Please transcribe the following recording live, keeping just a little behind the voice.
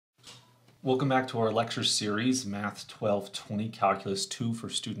Welcome back to our lecture series, Math 1220, Calculus 2 for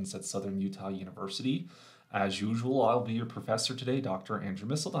students at Southern Utah University. As usual, I'll be your professor today, Dr. Andrew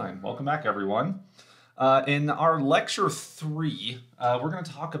Misseldine. Welcome back, everyone. In our lecture 3, we're going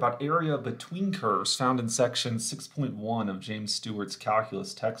to talk about area between curves found in section 6.1 of James Stewart's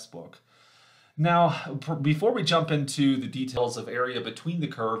calculus textbook. Now, before we jump into the details of area between the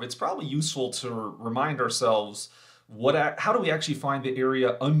curve, it's probably useful to remind ourselves how do we actually find the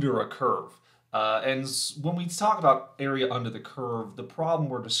area under a curve? And when we talk about area under the curve, the problem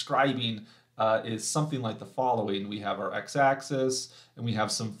we're describing is something like the following. We have our x-axis, and we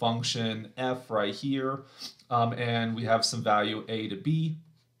have some function f right here, and we have some value a to b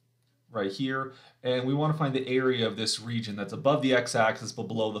right here, and we want to find the area of this region that's above the x-axis but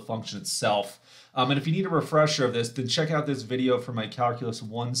below the function itself. And if you need a refresher of this, then check out this video from my Calculus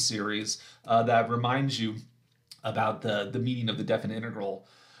 1 series that reminds you about the meaning of the definite integral.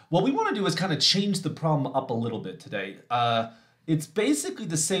 What we want to do is kind of change the problem up a little bit today. It's basically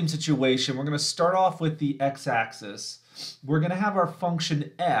the same situation. We're going to start off with the x-axis. We're going to have our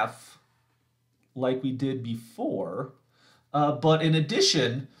function f like we did before, but in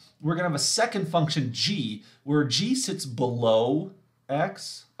addition, we're going to have a second function g, where g sits below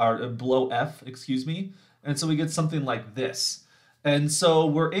x, or below f, excuse me, and so we get something like this. And so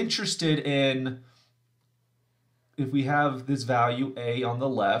we're interested in, if we have this value a on the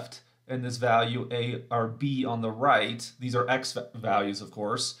left and this value a or b on the right, these are x values, of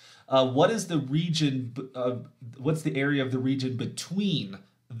course, what is the region, what's the area of the region between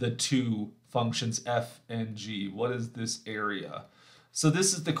the two functions f and g? What is this area? So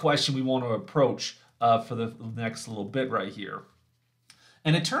this is the question we want to approach for the next little bit right here.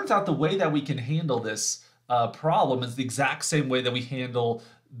 And it turns out the way that we can handle this problem is the exact same way that we handle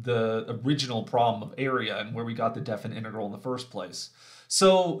the original problem of area and where we got the definite integral in the first place.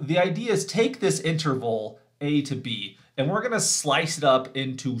 So the idea is take this interval a to b, and we're going to slice it up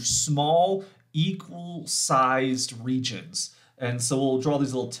into small, equal-sized regions. And so we'll draw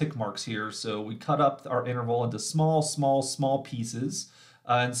these little tick marks here. So we cut up our interval into small, small, small pieces.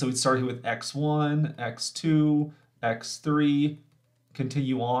 And so we start here with x1, x2, x3,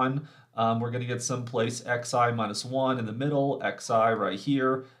 continue on. We're going to get someplace xi minus 1 in the middle, xi right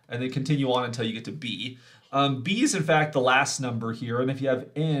here, and then continue on until you get to b. B is in fact the last number here, and if you have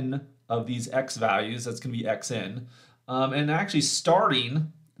n of these x values, that's going to be xn. And actually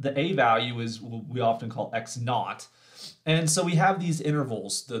starting, the a value is what we often call x naught. And so we have these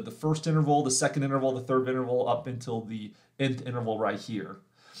intervals, the first interval, the second interval, the third interval, up until the nth interval right here.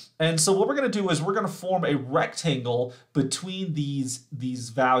 And so what we're going to do is we're going to form a rectangle between these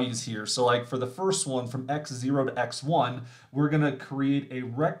values here. So like for the first one, from x0 to x1, we're going to create a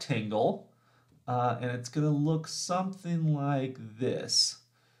rectangle, and it's going to look something like this.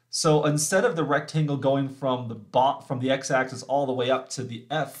 So instead of the rectangle going from the x-axis all the way up to the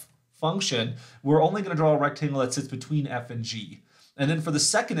f function, we're only going to draw a rectangle that sits between f and g. And then for the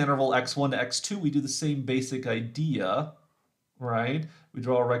second interval, x1 to x2, we do the same basic idea, right? We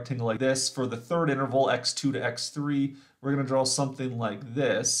draw a rectangle like this. For the third interval, x2 to x3, we're going to draw something like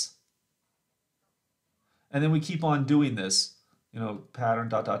this. And then we keep on doing this, pattern,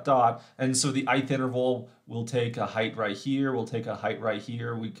 dot, dot, dot. And so the ith interval will take a height right here. We'll take a height right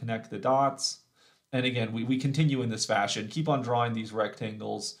here. We connect the dots. And again, we continue in this fashion. Keep on drawing these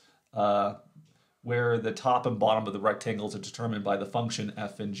rectangles where the top and bottom of the rectangles are determined by the function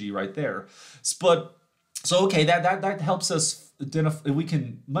f and g right there. So okay, that helps us identify. We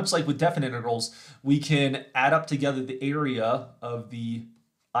can, much like with definite integrals, we can add up together the area of the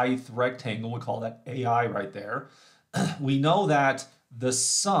ith rectangle. We call that ai right there. We know that the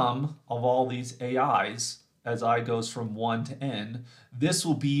sum of all these ai's, as I goes from 1 to n, this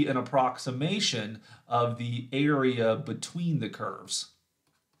will be an approximation of the area between the curves.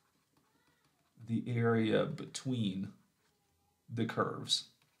 The area between the curves.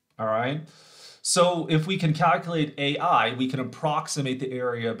 All right? So if we can calculate AI, we can approximate the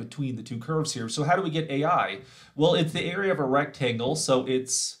area between the two curves here. So how do we get AI? Well, it's the area of a rectangle, so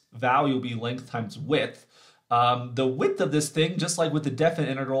its value will be length times width. The width of this thing, just like with the definite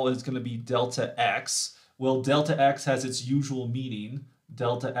integral, is going to be delta x. Well, delta x has its usual meaning.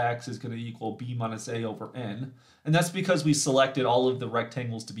 Delta x is going to equal b minus a over n. And that's because we selected all of the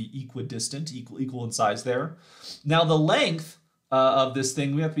rectangles to be equidistant, equal in size there. Now the length of this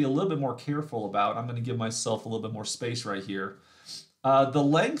thing, we have to be a little bit more careful about. I'm going to give myself a little bit more space right here. The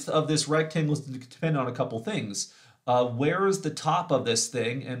length of this rectangle is dependent on a couple things. Where is the top of this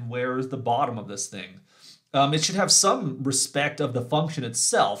thing and where is the bottom of this thing? It should have some respect of the function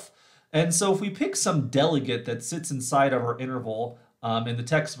itself. And so if we pick some delegate that sits inside of our interval In the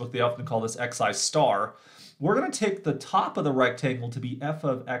textbook, they often call this xi star. We're going to take the top of the rectangle to be f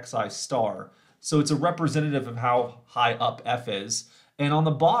of xi star. So it's a representative of how high up f is. And on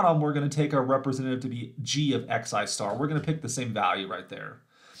the bottom, we're going to take our representative to be g of xi star. We're going to pick the same value right there.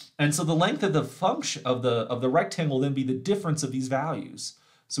 And so the length of the function of the rectangle will then be the difference of these values.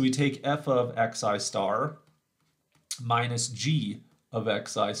 So we take f of xi star minus g of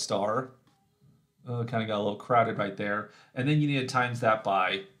xi star. Kind of got a little crowded right there. And then you need to times that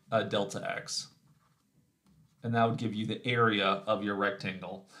by delta x. And that would give you the area of your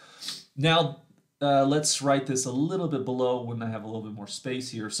rectangle. Now, let's write this a little bit below when I have a little bit more space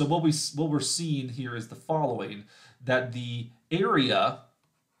here. So what we're seeing here is the following, that the area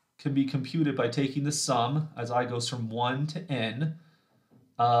can be computed by taking the sum, as I goes from 1 to n,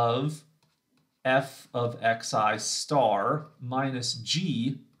 of f of xi star minus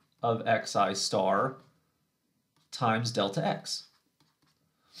g of xi star times delta x.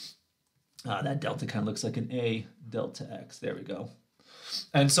 That delta kind of looks like an A delta x. There we go.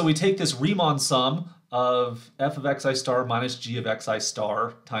 And so we take this Riemann sum of f of xi star minus g of xi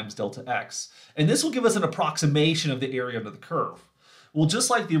star times delta x. And this will give us an approximation of the area under the curve. Well, just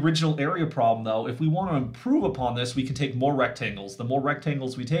like the original area problem, though, if we want to improve upon this, we can take more rectangles. The more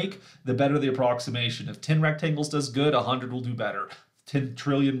rectangles we take, the better the approximation. If 10 rectangles does good, 100 will do better. 10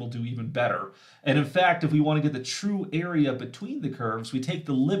 trillion will do even better. And in fact, if we want to get the true area between the curves, we take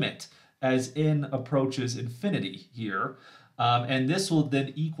the limit as n approaches infinity here. And this will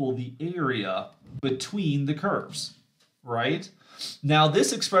then equal the area between the curves, right? Now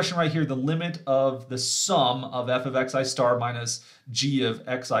this expression right here, the limit of the sum of f of xi star minus g of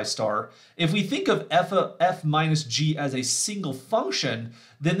xi star, if we think of f minus g as a single function,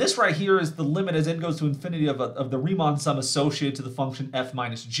 then this right here is the limit as n goes to infinity of the Riemann sum associated to the function f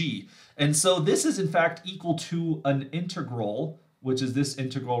minus g. And so this is in fact equal to an integral, which is this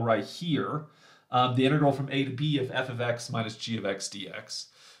integral right here, the integral from a to b of f of x minus g of x dx.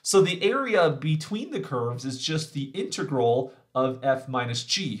 So the area between the curves is just the integral of f minus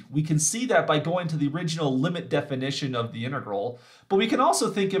g. We can see that by going to the original limit definition of the integral, but we can also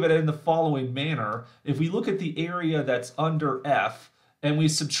think of it in the following manner. If we look at the area that's under f, and we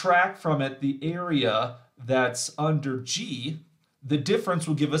subtract from it the area that's under g, the difference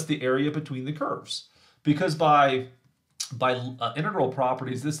will give us the area between the curves. Because by integral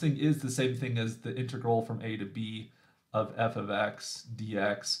properties, this thing is the same thing as the integral from a to b of f of x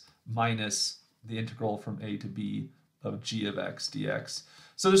dx minus the integral from a to b of g of x dx.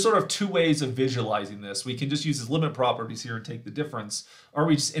 So there's sort of two ways of visualizing this. We can just use these limit properties here and take the difference, or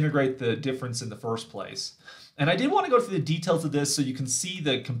we just integrate the difference in the first place. And I did want to go through the details of this so you can see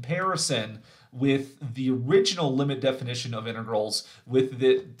the comparison with the original limit definition of integrals with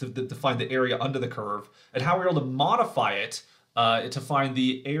to find the area under the curve, and how we're able to modify it to find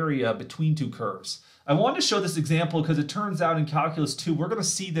the area between two curves. I wanted to show this example because it turns out in Calculus 2, we're going to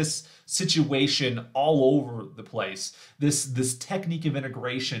see this situation all over the place. This technique of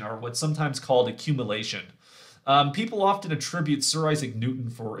integration, or what's sometimes called accumulation. People often attribute Sir Isaac Newton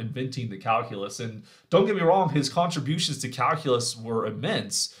for inventing the calculus, and don't get me wrong, his contributions to calculus were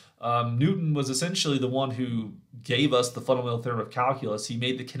immense. Newton was essentially the one who gave us the fundamental theorem of calculus. He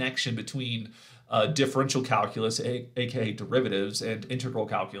made the connection between differential calculus, aka derivatives, and integral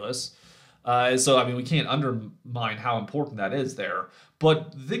calculus. So, I mean, we can't undermine how important that is there.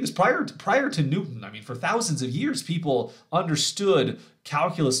 But the thing is, prior to Newton, I mean, for thousands of years, people understood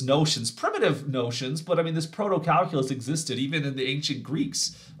calculus notions, primitive notions, but I mean, this proto-calculus existed even in the ancient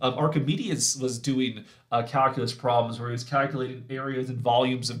Greeks. Archimedes was doing calculus problems where he was calculating areas and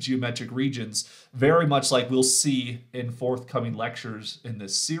volumes of geometric regions, very much like we'll see in forthcoming lectures in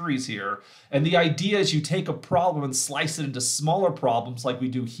this series here. And the idea is you take a problem and slice it into smaller problems like we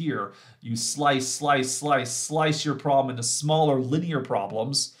do here. You slice your problem into smaller linear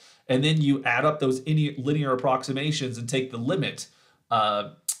problems, and then you add up those linear approximations and take the limit.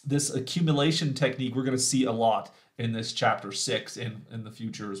 This accumulation technique we're going to see a lot in this chapter 6 in the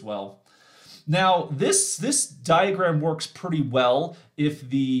future as well. Now, this diagram works pretty well if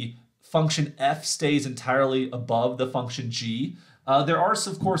the function f stays entirely above the function g. There are,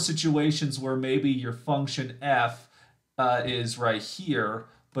 of course, situations where maybe your function f is right here,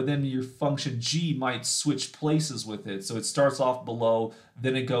 but then your function g might switch places with it. So it starts off below,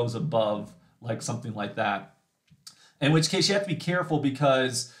 then it goes above, like something like that. In which case you have to be careful,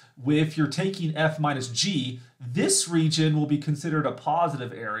 because if you're taking f minus g, this region will be considered a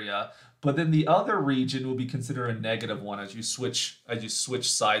positive area, but then the other region will be considered a negative one as you switch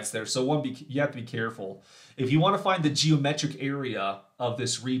sides there. So you have to be careful. If you want to find the geometric area of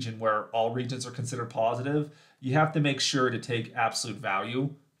this region where all regions are considered positive, you have to make sure to take absolute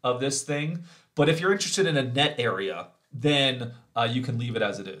value of this thing. But if you're interested in a net area, then you can leave it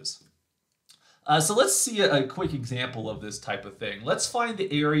as it is. So let's see a quick example of this type of thing. Let's find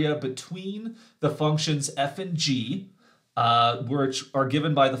the area between the functions f and g, which are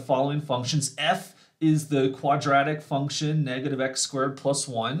given by the following functions. F is the quadratic function, negative x squared plus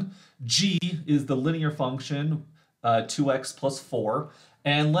 1. G is the linear function, 2x plus 4.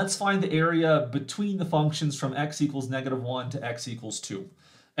 And let's find the area between the functions from x equals negative 1 to x equals 2.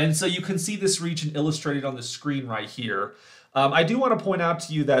 And so you can see this region illustrated on the screen right here. I do want to point out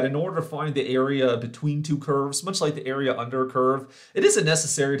to you that in order to find the area between two curves, much like the area under a curve, it isn't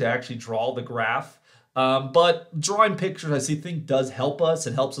necessary to actually draw the graph. But drawing pictures, I think, does help us.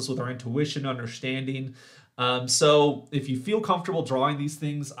 It helps us with our intuition, understanding. So if you feel comfortable drawing these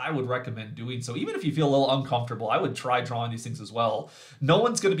things, I would recommend doing so. Even if you feel a little uncomfortable, I would try drawing these things as well. No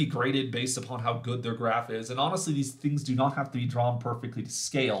one's going to be graded based upon how good their graph is. And honestly, these things do not have to be drawn perfectly to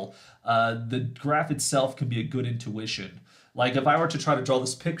scale. The graph itself can be a good intuition. Like if I were to try to draw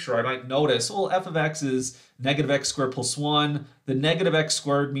this picture, I might notice, well, f of x is negative x squared plus 1. The negative x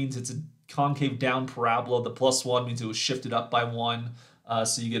squared means it's a concave down parabola. The plus 1 means it was shifted up by 1.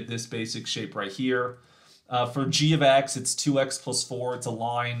 So you get this basic shape right here. For g of x, it's 2x plus 4. It's a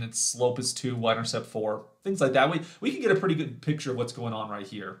line. Its slope is 2, y-intercept 4. Things like that. We can get a pretty good picture of what's going on right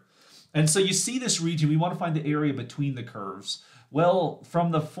here. And so you see this region. We want to find the area between the curves. Well,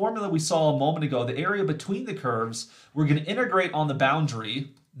 from the formula we saw a moment ago, the area between the curves, we're going to integrate on the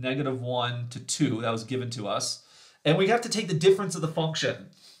boundary, negative 1 to 2, that was given to us. And we have to take the difference of the function.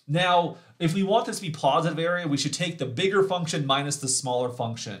 Now, if we want this to be positive area, we should take the bigger function minus the smaller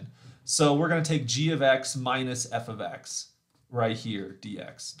function. So we're going to take g of x minus f of x right here,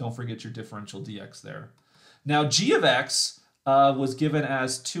 dx. Don't forget your differential dx there. Now, g of x was given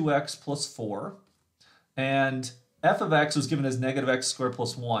as 2x plus 4, and f of x was given as negative x squared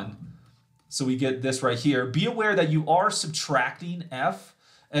plus 1. So we get this right here. Be aware that you are subtracting f,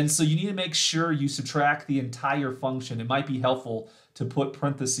 and so you need to make sure you subtract the entire function. It might be helpful to put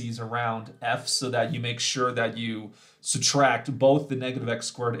parentheses around f so that you make sure that you subtract both the negative x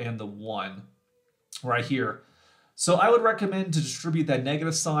squared and the 1 right here. So I would recommend to distribute that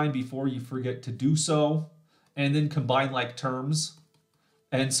negative sign before you forget to do so, and then combine like terms.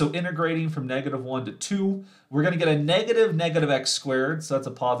 And so integrating from negative 1 to 2, we're going to get a negative x squared, so that's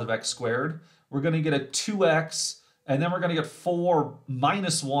a positive x squared. We're going to get a 2x, and then we're going to get 4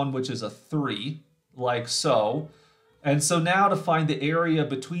 minus 1, which is a 3, like so. And so now to find the area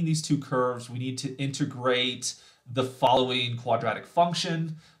between these two curves, we need to integrate the following quadratic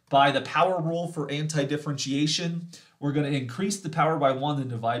function. By the power rule for anti-differentiation, we're going to increase the power by 1 and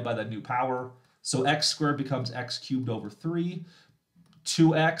divide by that new power. So x squared becomes x cubed over 3.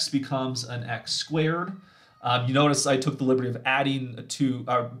 2x becomes an x squared. You notice I took the liberty of adding a 2,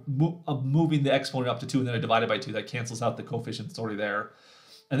 moving the exponent up to 2, and then I divided by 2. That cancels out the coefficients already there.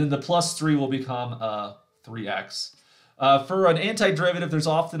 And then the plus 3 will become 3x. For an antiderivative, there's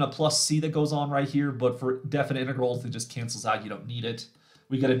often a plus c that goes on right here, but for definite integrals, it just cancels out. You don't need it.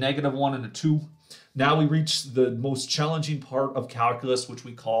 We get a negative 1 and a 2. Now we reach the most challenging part of calculus, which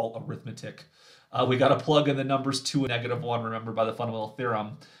we call arithmetic. We got to plug in the numbers 2 and negative 1, remember, by the fundamental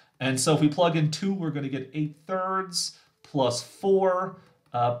theorem. And so if we plug in 2, we're going to get 8/3 plus 4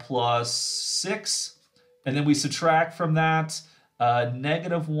 plus 6. And then we subtract from that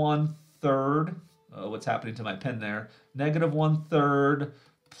negative 1/3. What's happening to my pen there? Negative 1/3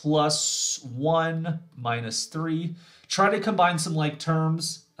 plus 1 minus 3. Try to combine some like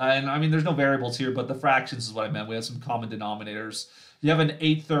terms. And I mean, there's no variables here, but the fractions is what I meant. We have some common denominators. You have an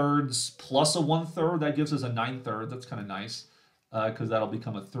 8/3 plus a 1/3. That gives us a 9/3. That's kind of nice because that'll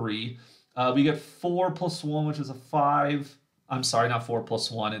become a 3. We get 4 plus 1, which is a 5. I'm sorry, not 4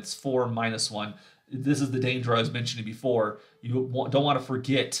 plus 1. It's 4 minus 1. This is the danger I was mentioning before. You don't want to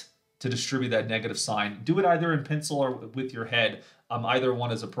forget to distribute that negative sign. Do it either in pencil or with your head. Either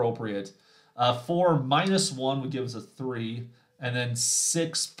one is appropriate. 4 minus 1 would give us a 3. And then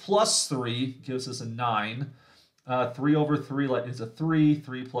 6 plus 3 gives us a 9. 3 over 3 is a 3.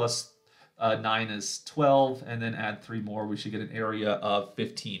 3 plus 9 is 12. And then add 3 more. We should get an area of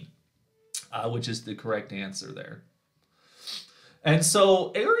 15, which is the correct answer there. And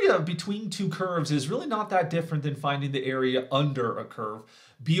so area between two curves is really not that different than finding the area under a curve.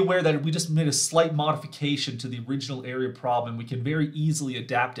 be aware that we just made a slight modification to the original area problem. We can very easily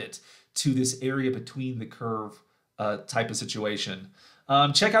adapt it to this area between the curve type of situation.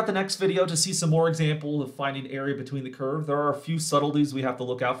 Check out the next video to see some more examples of finding area between the curve. There are a few subtleties we have to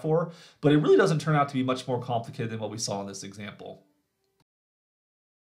look out for, but it really doesn't turn out to be much more complicated than what we saw in this example.